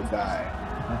Rescue guy.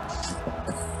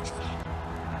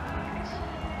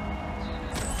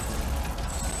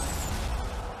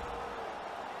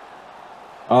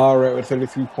 All right, with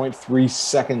 33.3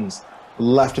 seconds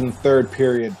left in the third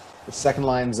period. The second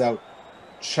line's out.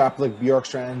 Chaplik,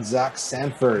 Bjorkstrand, and Zach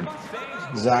Sanford.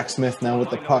 Zach Smith now with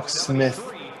the puck.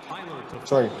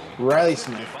 Riley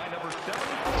Smith.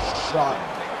 Shot.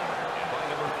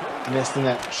 Missed in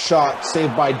that shot.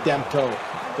 Saved by Demko.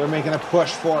 They're making a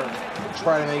push for it.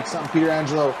 Try to make something. Peter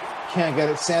Angelo can't get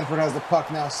it. Sanford has the puck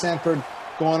now. Sanford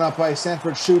going up by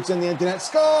Sanford. Shoots in the empty net.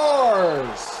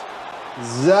 Scores!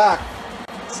 Zach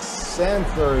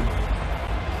Sanford.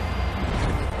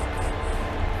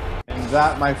 And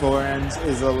that, my friends,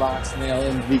 is the last nail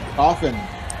in the coffin.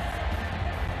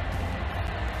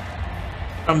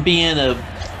 From being a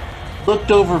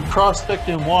looked over prospect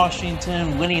in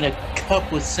Washington, winning a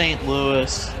cup with St.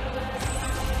 Louis,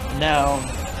 now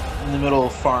in the middle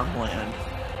of farmland.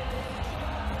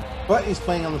 But he's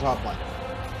playing on the top line.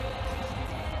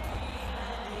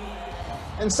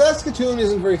 And Saskatoon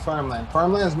isn't very farmland.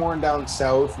 Farmland is more down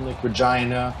south in like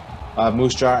Regina,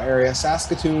 Moose Jaw area.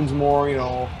 Saskatoon's more, you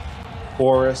know,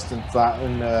 forest and flat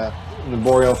in the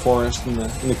boreal forest in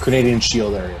the Canadian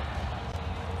Shield area.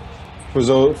 For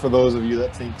those of you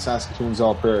that think Saskatoon's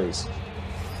all prairies.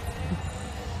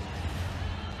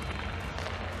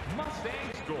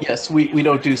 Yes, we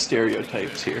don't do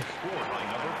stereotypes here.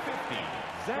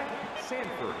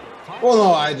 Well,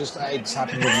 no, I just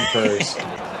happen to live in prairies.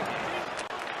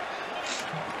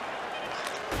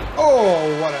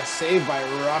 Oh, what a save by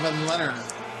Robin Leonard.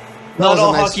 Not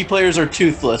all hockey players are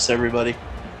toothless, everybody.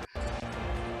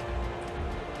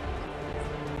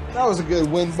 That was a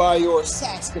good win by your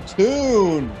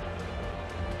Saskatoon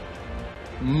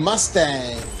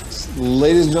Mustangs.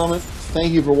 Ladies and gentlemen,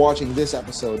 thank you for watching this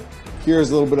episode. Here's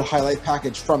a little bit of highlight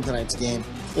package from tonight's game.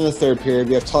 In the third period,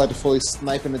 we have Tyler Toffoli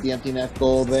sniping at the empty net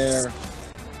goal there.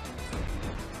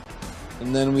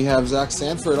 And then we have Zach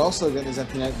Sanford also getting his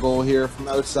empty net goal here from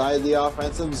outside the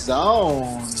offensive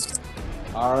zone.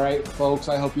 All right, folks,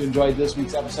 I hope you enjoyed this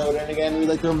week's episode. And again, we'd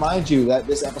like to remind you that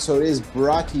this episode is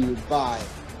brought to you by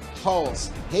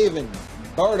Hell's Haven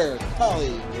Border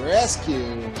Collie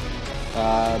Rescue.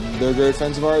 They're great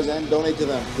friends of ours, and donate to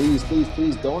them. Please, please,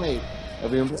 please donate.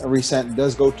 Every cent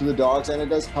does go to the dogs, and it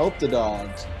does help the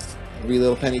dogs. Every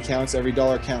little penny counts. Every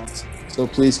dollar counts. So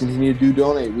please continue to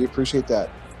donate. We appreciate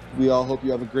that. We all hope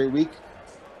you have a great week,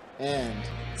 and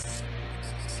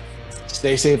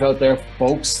stay safe out there,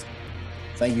 folks.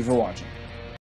 Thank you for watching.